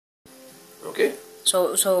Okay?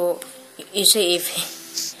 So you see if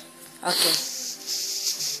okay.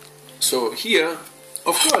 So here,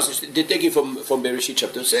 of course, they take it from Bereshit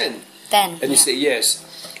chapter 10. 10. And you say, yes.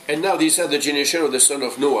 And now these are the generation of the son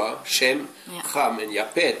of Noah, Shem, Ham, and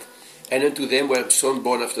Japhet. And unto them were sons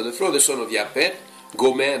born after the flood, the son of Japhet,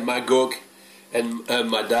 Gomer, Magog, and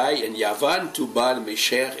Madai, and Yavan, Tubal,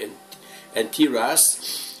 Mesher, and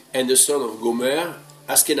Tiras, and the son of Gomer,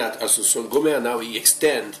 Askenat, also son of Gomer. Now he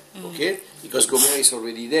extend, okay? Because Gomer is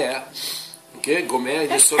already there. Okay, Gomer is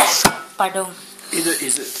the son of... Pardon. Is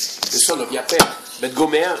the son of Japhet. But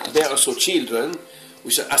Gomer bear also children,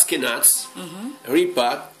 which are Askenaz,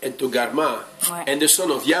 Ripat, and Togarma. Right. And the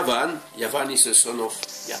son of Yavan, Yavan is the son of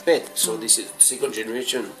Japhet. So this is the second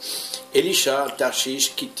generation. Elisha,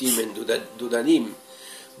 Tarshish, Kittim, and Dodanim.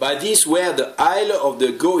 But these were the isle of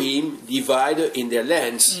the Goyim divided in their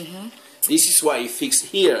lands. This is why he fixed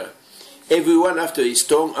here. Everyone after his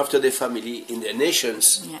tongue, after their family, in their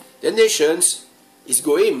nations. Yeah. The nations is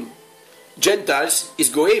Goyim. Gentiles is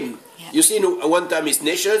Goyim. Yeah. You see, one time is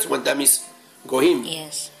nations, one time is Goyim.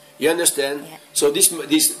 Yes. You understand? Yeah. So this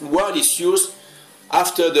word is used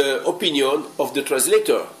after the opinion of the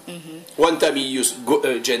translator. One time he used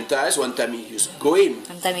Gentiles, one time he used Goyim.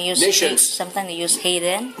 Sometimes you use Nations. Sometimes you use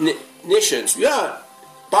heathen. Nations, yeah.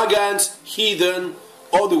 Pagans, heathen,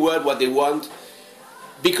 all the word what they want.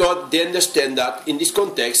 Because they understand that in this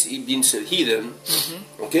context it means heathen,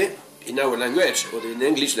 okay, in our language or in the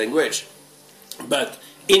English language. But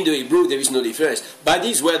in the Hebrew there is no difference. But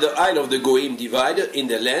these were the isle of the Goyim divided in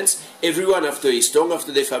their lands, everyone after his tongue,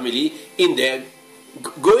 after their family, in their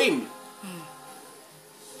Goyim.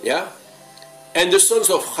 Yeah? And the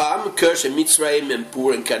sons of Ham, Cush, and Mitzrayim, and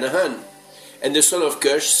Pur, and Canaan. And the son of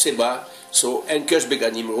Cush, Seba. So, and Cush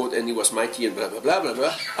begat Nimrod, and he was mighty, and blah, blah, blah, blah,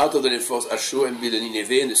 blah. Out of the land forth Ashur, and built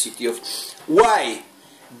Nineveh, and the city of... Why?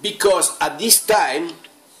 Because at this time,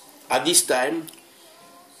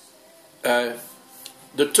 the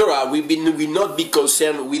Torah will not be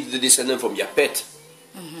concerned with the descendant from Japhet.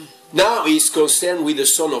 Now he is concerned with the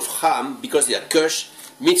son of Ham, because they are Cush,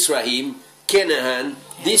 Mitzrayim, Canaan.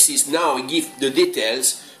 This is now, give the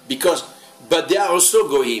details, because, but they are also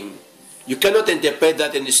Goyim. You cannot interpret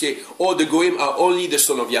that and say, oh, the Goyim are only the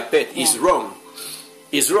son of Japhet. It's wrong.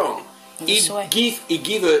 It's wrong. He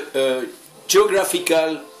give a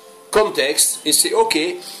geographical context and say,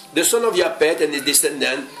 okay, the son of Japhet and the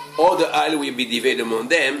descendant, all the isle will be divided among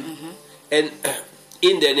them, and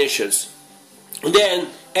in their nations. Then,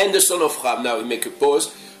 and the son of Ham, now we make a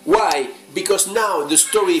pause. Why? Because now the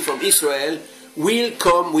story from Israel will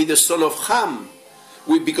come with the son of Ham.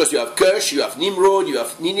 Because you have Cush, you have Nimrod, you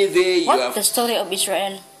have Nineveh, you have... The story of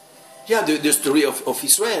Israel? Yeah, the story of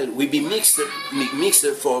Israel will be mixed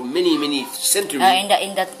for many centuries.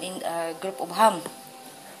 In the group of Ham.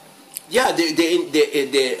 Yeah,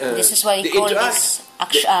 this is why he called this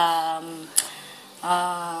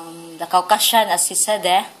the Caucasian, as he said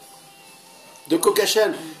there. The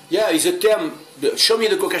Caucasian, yeah, is a term. Show me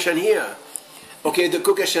the Caucasian here. Okay, the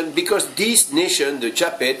Caucasian, because this nation, the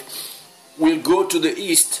Japhet, will go to the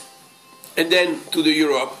east and then to the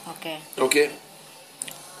Europe. Okay. Okay.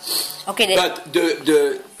 Okay. But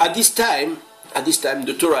at this time,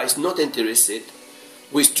 the Torah is not interested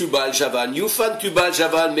with Tubal Javan. You find Tubal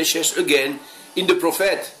Javan Meshesh again in the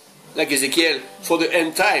prophet, like Ezekiel, for the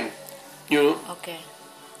end time. You know. Okay.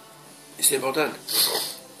 It's important.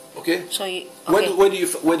 Okay. So you, okay.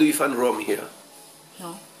 Where do you find Rome here?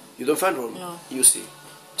 No. You don't find Rome. No. You see.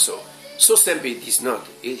 So simple it is not.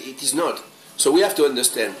 It is not. So we have to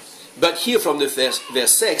understand. But here from the verse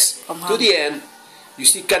 6 to the end, you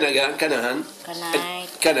see Canaan, and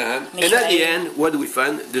at the end, what do we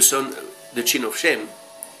find? The chin of Shem.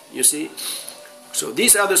 You see? So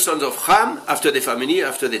these are the sons of Ham, after the family,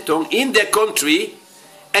 after the tongue, in their country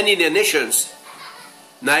and in their nations.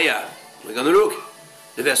 Naya, we're going to look.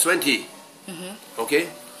 The verse 20. Okay?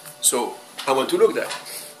 So I want to look there.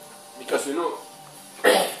 Because you know,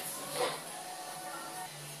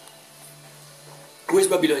 who is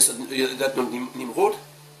Babylon? Is that not Nimrod?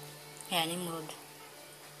 Yeah, Nimrod.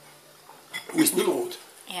 Who is Nimrod?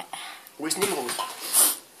 Yeah. Who is Nimrod?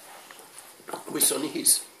 Which son he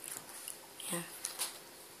is? Yeah.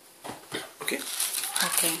 Okay?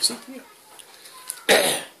 Okay. So,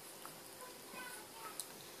 yeah.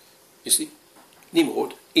 You see?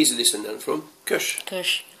 Nimrod is a descendant from Cush.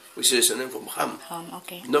 Cush. Which is a descendant from Ham.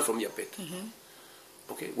 Okay. Not from Japhet.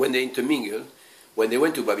 Okay? When they intermingled, when they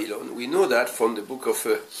went to Babylon, we know that from the book of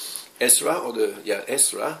Ezra,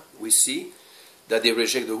 Ezra, we see that they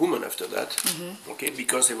reject the woman after that, okay,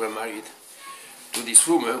 because they were married to this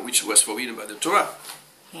woman, which was forbidden by the Torah.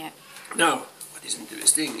 Yeah. Now, what is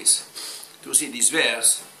interesting is to see this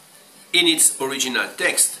verse in its original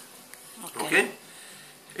text. Okay?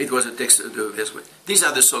 It was a text of the verse. These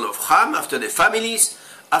are the sons of Ham, after the families,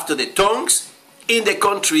 after the tongues, in the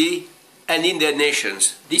country, and in their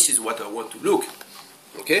nations. This is what I want to look.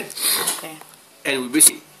 Okay? Okay. And we will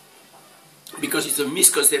see. Because it's a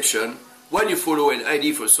misconception. When you follow an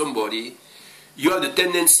idea for somebody, you have the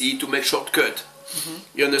tendency to make shortcut.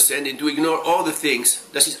 You understand? And to ignore all the things.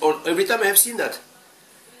 That is all. Every time I have seen that.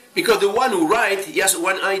 Because the one who writes, he has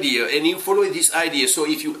one idea, and you follow this idea. So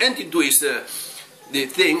if you enter into his the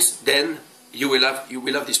things, then you will have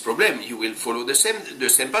this problem. You will follow the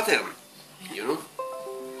same pattern. You know.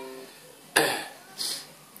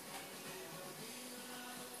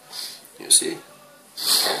 You see.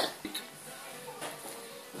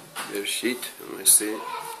 The sheet. Let me see.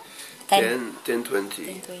 10, 20.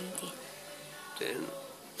 20. 10,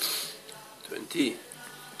 20.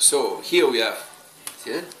 So here we have.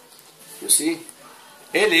 See? You see?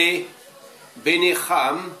 Ele bene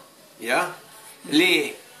Ham, yeah?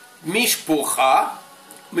 Le mishpocha,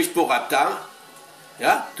 mishpochata,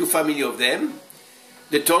 yeah? Two family of them.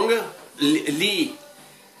 The tongue, le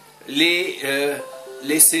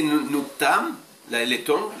senutam, le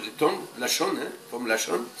tongue, lachon, from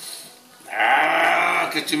lachon. Ah,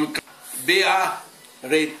 que tu me. Bea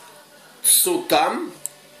retsotam,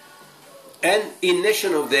 and in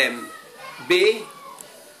nation of them. Be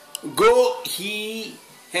Goihem.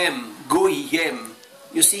 Goihem.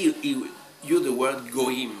 You see, you the word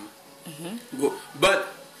Goim. Go, but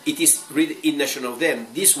it is read in nation of them.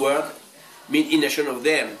 This word means in nation of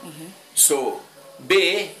them. So,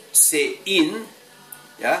 Be, say in,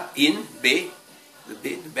 yeah, in, Be, the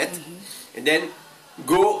bet, and then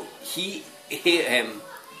Goihem.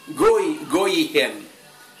 Goihem.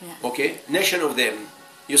 Okay, nation of them.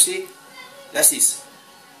 You see, that's it.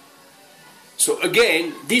 So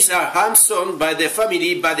again, these are Ham's sons by their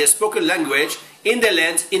family, by their spoken language, in the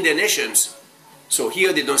land, in the nations. So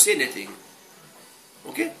here they don't say anything.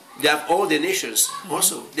 Okay? They have all the nations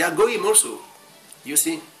also. They are Goyim also. You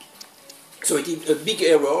see? So it is a big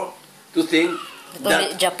error to think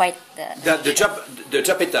that the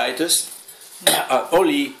Japhetites are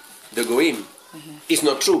only the Goyim. It's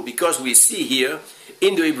not true, because we see here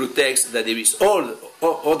in the Hebrew text that there is all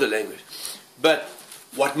the language. But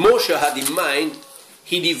what Moshe had in mind,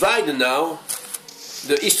 he divided now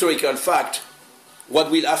the historical fact, what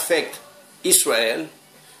will affect Israel,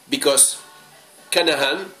 because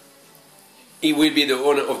Canaan, he will be the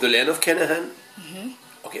owner of the land of Canaan.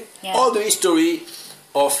 Okay? Yeah. All the history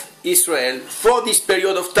of Israel for this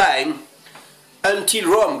period of time, until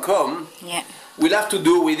Rome come, will have to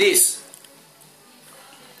do with this.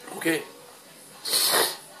 Okay?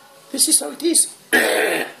 This is how it is.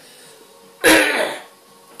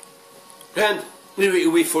 And if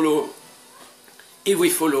we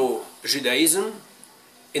follow Judaism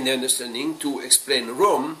in the understanding to explain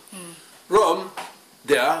Rome, Rome,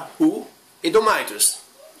 they are who? Edomites.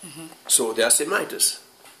 So they are Semites.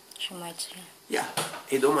 Shemites, yeah.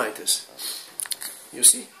 Edomites. You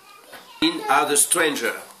see? In are the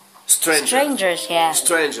strangers, yeah.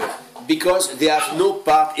 Stranger. Because they have no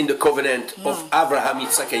part in the covenant of Abraham,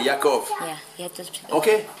 Isaac, and Yaakov. Yeah, you have to.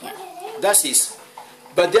 Okay? Yeah. That's it.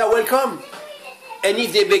 But they are welcome. And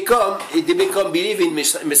if they become believe in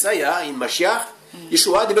Messiah, in Mashiach,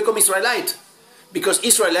 Yeshua, they become Israelite. Because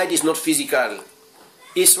Israelite is not physical.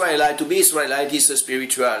 Israelite, to be Israelite is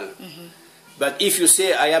spiritual. But if you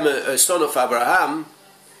say, I am a son of Abraham,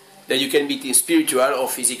 then you can be spiritual or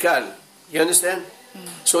physical. You understand?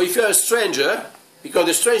 So if you are a stranger, because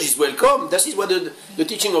the stranger is welcome, that is what the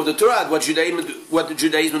teaching of the Torah, what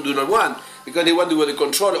Judaism do not want. Because they want to have the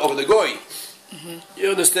control over the Goy.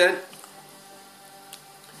 You understand?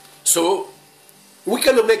 So, we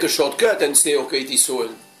cannot make a shortcut and say, okay, it is so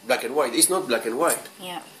black and white. It's not black and white.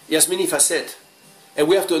 Yeah. It has many facets. And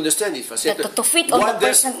we have to understand this facet. To fit on the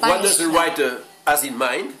person times. What does the writer has in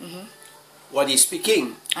mind? What he's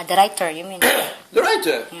speaking? The writer, you mean? The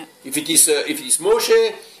writer. Yeah. If it is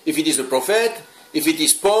Moshe, if it is the prophet, if it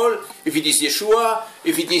is Paul, if it is Yeshua,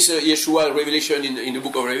 if it is Yeshua revelation in the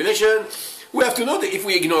book of Revelation, we have to know that if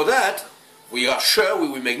we ignore that, we are sure we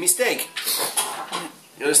will make mistake.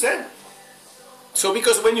 You understand? So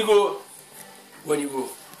because when you go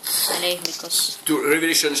to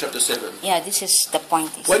Revelation chapter 7. Yeah, this is the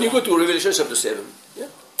point. When you go to Revelation chapter 7, yeah,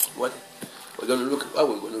 what we're going to look. Oh,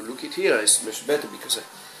 we're going to look it here. It's much better because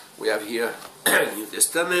we have here New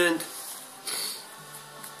Testament.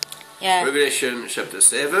 Yeah. Revelation chapter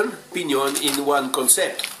 7. Opinion in one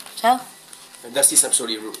concept. So. And that is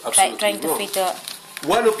absolutely trying to wrong. fit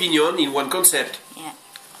one opinion in one concept. Yeah.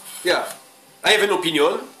 Yeah. I have an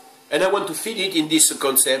opinion, And I want to fit it in this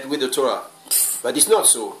concept with the Torah. But it's not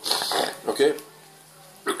so. Okay?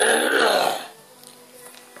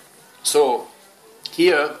 So,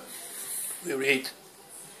 here we read,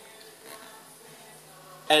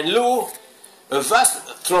 and lo, a vast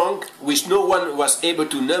throng which no one was able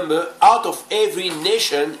to number, out of every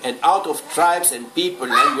nation and out of tribes and people,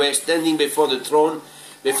 language, standing before the throne,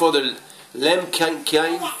 before the Lamb kind,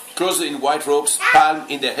 clothed in white robes, palm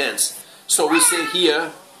in their hands. So we say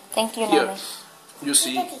here, Thank you, here, Nami. you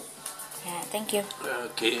see, Yeah, thank you.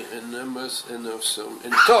 okay, and numbers and also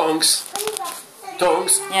and tongues,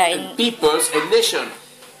 Yeah, and peoples and nation.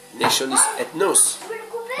 Nation is ethnos.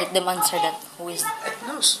 Let them answer that. Who is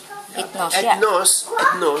Ethnos. Ethnos? Yeah.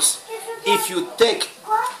 Ethnos.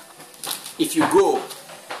 If you go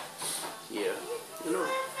here, you know,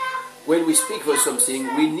 when we speak for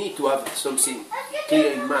something, we need to have something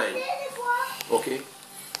clear in mind. Okay?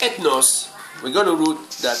 Ethnos, we're going to root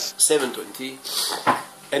that 720,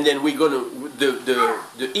 and then we're going to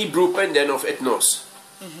the Hebrew pendant of ethnos.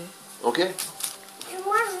 Okay?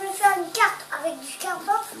 Moi, je vais faire une carte avec du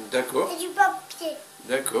carton D'accord. et du papier.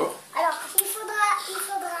 D'accord. Alors, il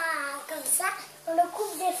faudra comme ça, on le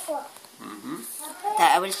coupe des fois.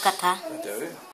 I will cut, ha? Attends.